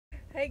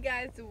Hey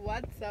guys,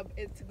 what's up?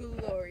 It's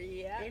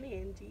Gloria And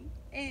Angie.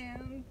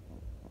 and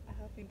I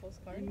have people's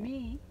car. And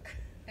me.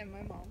 And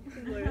my mom.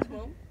 Gloria's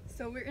mom.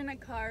 So we're in a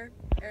car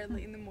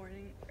early in the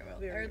morning. Well,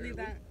 Very early.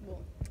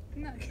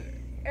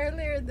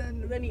 Earlier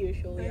than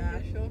usual, yeah.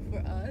 usual for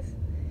us.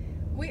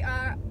 We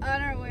are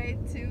on our way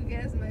to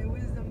get my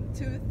wisdom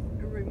tooth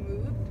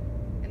removed,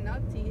 and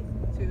not teeth,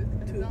 tooth.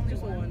 It's only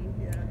Just one.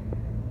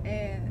 Yeah.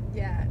 And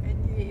yeah,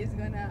 Angie is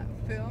gonna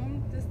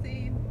film to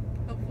see.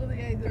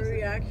 Hopefully I do Her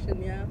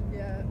reaction, yeah.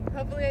 Yeah,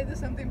 hopefully I do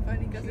something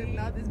funny because if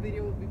not, this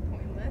video will be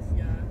pointless.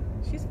 Yeah.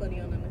 She's funny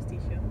on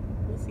anesthesia.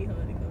 We'll see how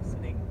it goes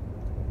today.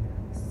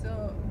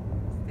 So,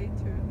 stay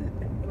tuned.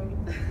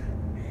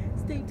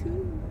 Stay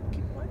tuned.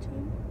 Keep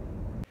watching.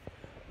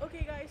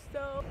 Okay, guys,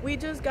 so we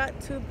just got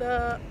to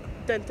the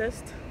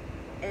dentist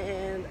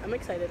and I'm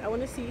excited. I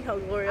want to see how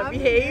Gloria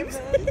behaves.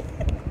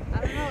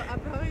 I don't know, I'm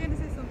probably gonna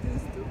say something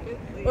stupid.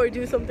 Like, or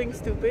do something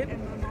stupid.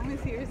 And my mom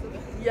is here, so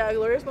yeah,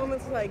 Gloria's mom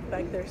is like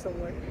back there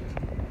somewhere.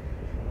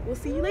 We'll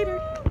see you later.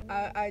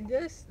 I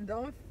just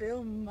don't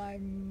feel my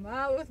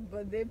mouth,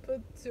 but they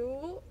put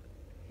two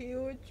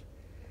huge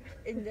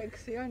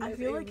injections. I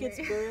feel like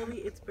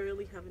it's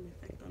barely having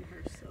effect on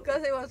her. So.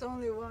 Because it was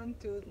only one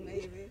tooth,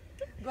 maybe.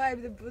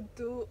 But they put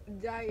two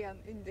giant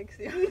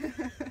injections.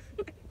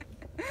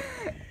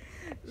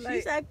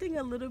 She's acting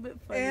a little bit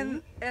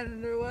funny.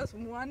 And there was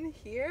one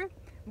here,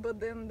 but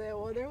then the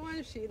other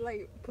one, she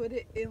like put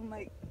it in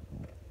like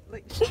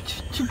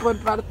chupó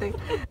parte.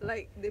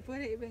 Like they put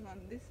it even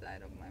on this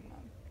side of my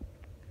mouth.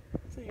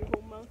 So your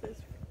whole mouth is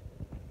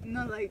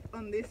no, like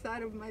on this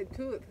side of my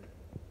tooth.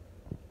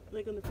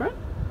 Like on the front?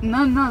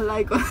 No,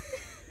 like on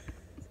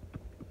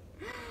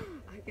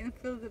I can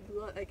feel the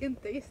blood. I can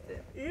taste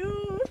it.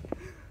 Ew.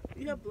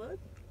 You have blood?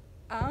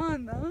 I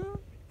don't know.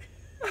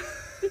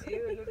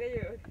 Ew, look at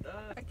your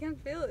thought. I can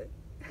feel it.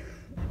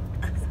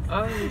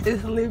 Oh,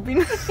 It's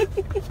sleeping.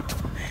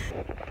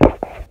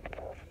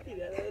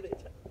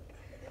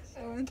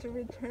 I went to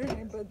return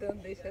it, but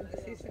then they said the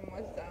system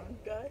was down.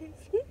 Guys,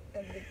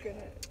 and they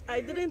couldn't. I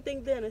didn't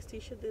think the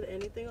anesthesia did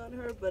anything on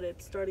her, but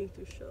it's starting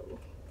to show.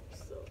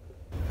 So.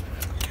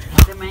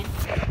 the main.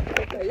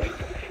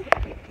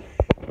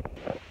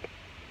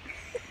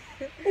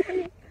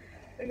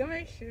 Look at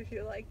my shoes.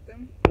 You like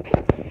them?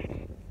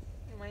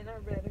 Mine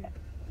are better.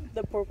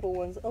 The purple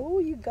ones. Oh,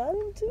 you got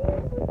them too? Oh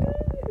my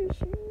god, your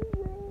shoes,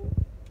 bro.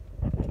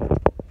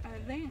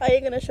 I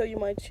ain't gonna show you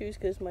my shoes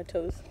because my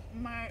toes.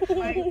 My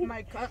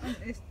cotton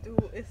is too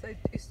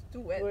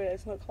wet. Wait,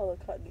 it's not called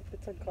a cotton,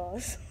 it's a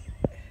gauze.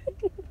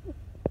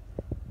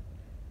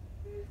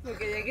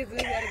 Okay,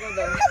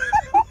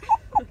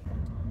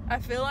 I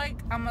feel like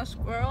I'm a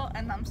squirrel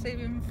and I'm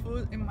saving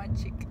food in my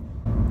cheek.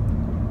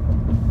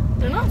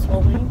 They're not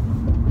swollen.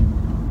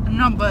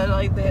 No, but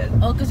like that.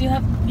 Oh, because you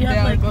have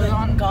like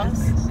the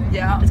gauze.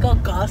 Yeah. It's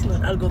called gauze,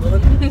 not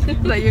algodón.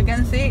 So you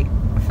can see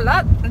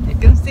flat and you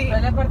can see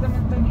no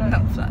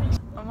flat.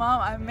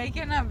 Mom, I'm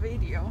making a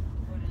video.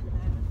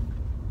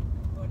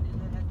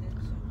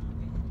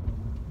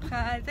 Can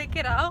I take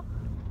it out?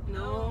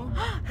 No.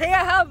 Hey,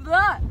 I have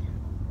blood.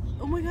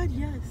 Oh my god,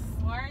 yes.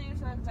 Why are you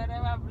so excited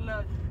about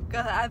blood?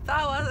 Because I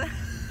thought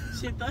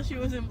She thought she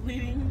wasn't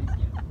bleeding.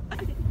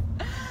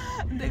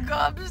 the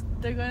cops,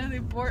 they're gonna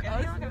report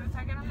us.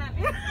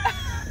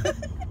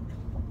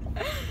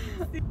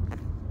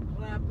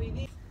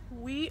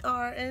 We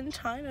are in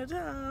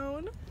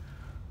Chinatown.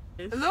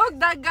 Look,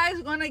 that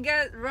guy's gonna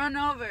get run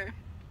over.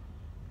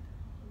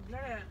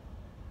 Gloria.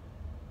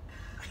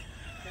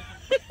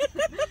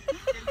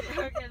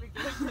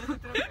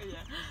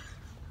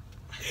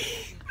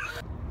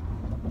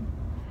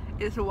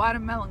 It's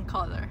watermelon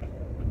color.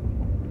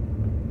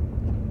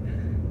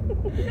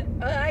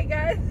 Alright,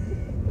 guys.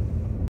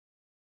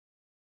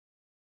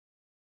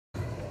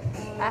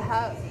 I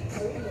have.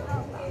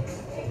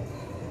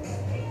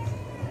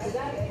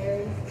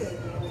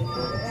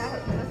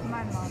 That's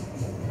my mom.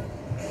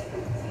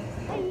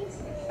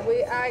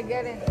 We are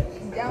getting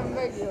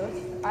jamba juice.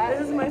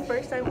 This is my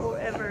first time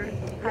ever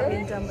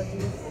having jamba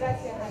juice.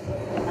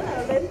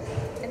 Hello, Lynn.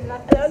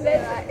 Hello,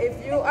 Lynn.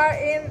 If you are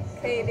in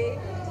Katy,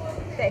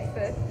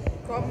 Texas,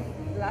 come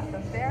La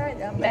Frontera,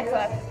 jamba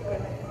juice.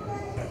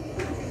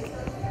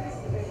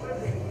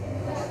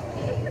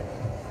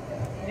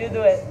 You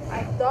do it.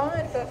 I don't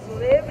want to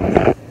flip.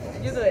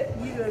 You do it.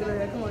 You do it,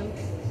 Gloria. Come on.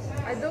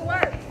 I do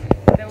what?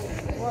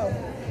 Whoa.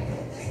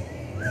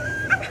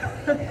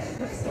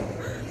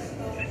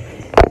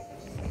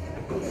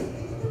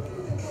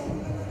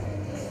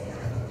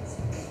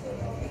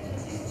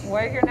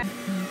 Where's your name?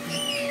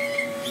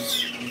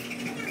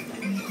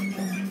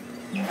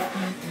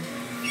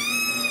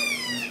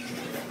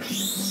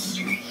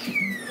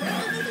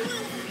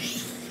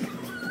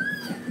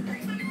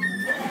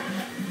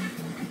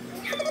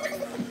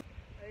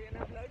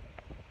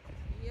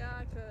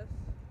 Yeah, cause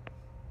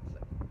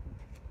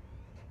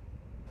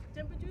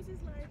Jamba juice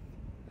is life.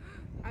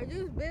 I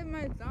just bit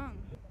my tongue.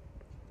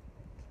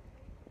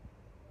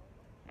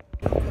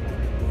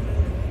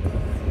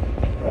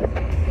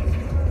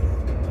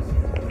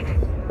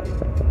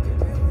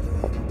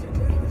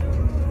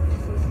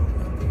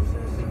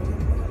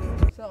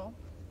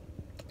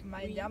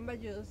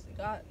 jamba juice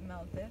got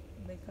melted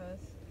because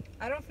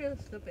I don't feel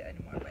stupid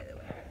anymore, by the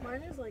way.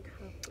 Mine is like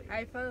halfway.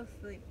 I fell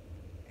asleep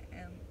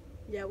and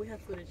Yeah, we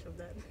have footage of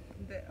that.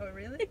 oh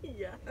really?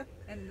 Yeah.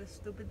 And the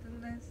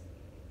stupidness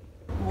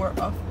wore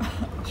off.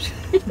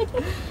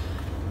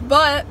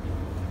 But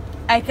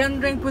I can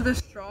drink with a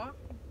straw,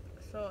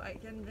 so I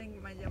can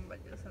drink my jamba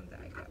juice until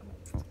I go.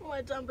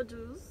 My jamba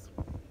juice.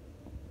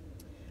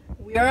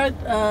 We are at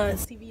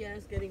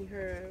CVS getting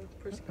her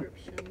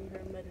prescription,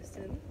 her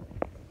medicine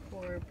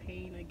for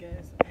pain, I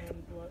guess,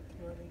 and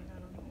bloodletting. I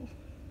don't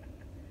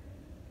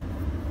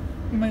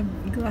know. My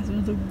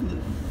glasses look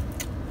blue.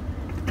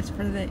 It's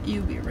for the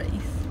UV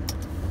rays.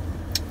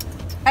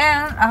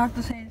 And I have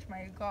to change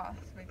my gauze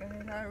because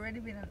it's already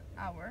been an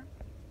hour.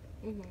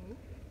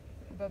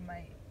 But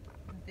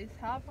this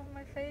half of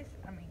my face,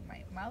 I mean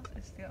my mouth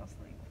is still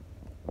asleep.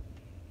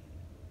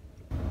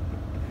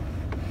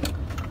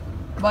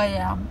 But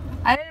yeah,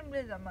 I didn't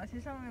bleed that much.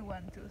 It's only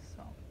one tooth,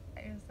 so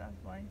I guess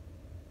that's why.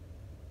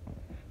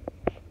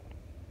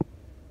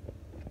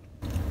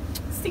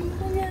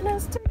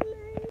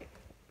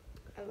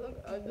 I look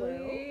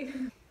ugly.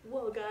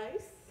 Well,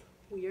 guys,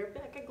 we are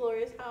back at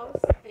Gloria's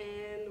house,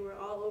 and we're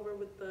all over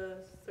with the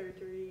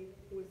surgery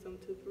with some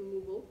tooth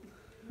removal.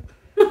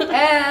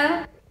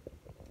 And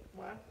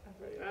what?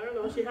 I don't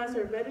know. She has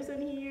her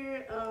medicine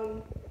here.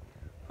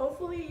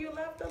 Hopefully you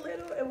laughed a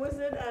little. It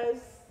wasn't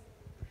as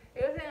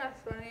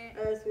funny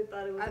as we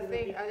thought it was. I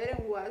think I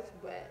didn't watch,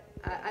 but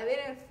I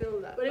didn't feel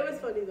that. But it was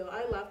funny though.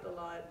 I laughed a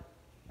lot.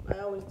 I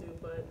always do,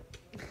 but.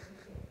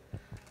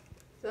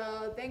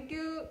 So thank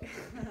you.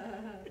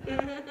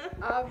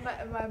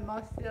 My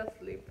mom's still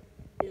asleep.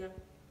 Yeah.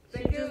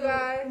 Thank you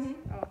guys.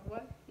 Oh,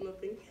 what?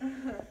 Nothing.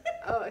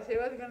 Oh, she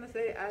was gonna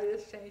say I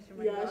just changed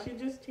my gauze. She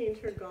just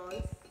changed her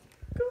gauze.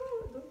 Go,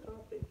 don't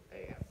stop it.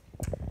 There you go.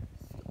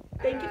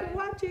 Thank you for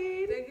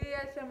watching. Thank you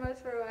guys so much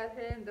for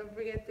watching. Don't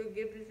forget to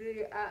give this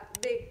video a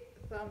big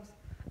thumbs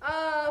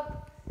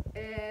up.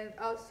 And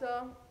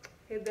also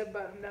hit the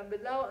button down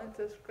below and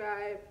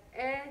subscribe.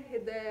 And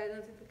hit the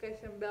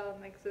notification bell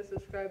next to the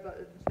subscribe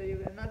button so you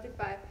get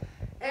notified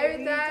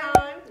every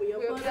time we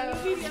upload a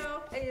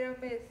video. And you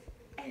don't miss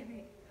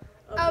any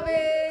of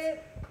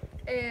it.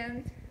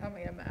 And oh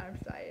my god, my arm's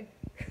tired.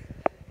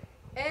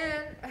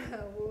 And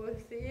we'll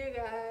see you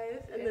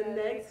guys in the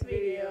next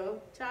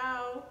video.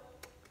 Ciao.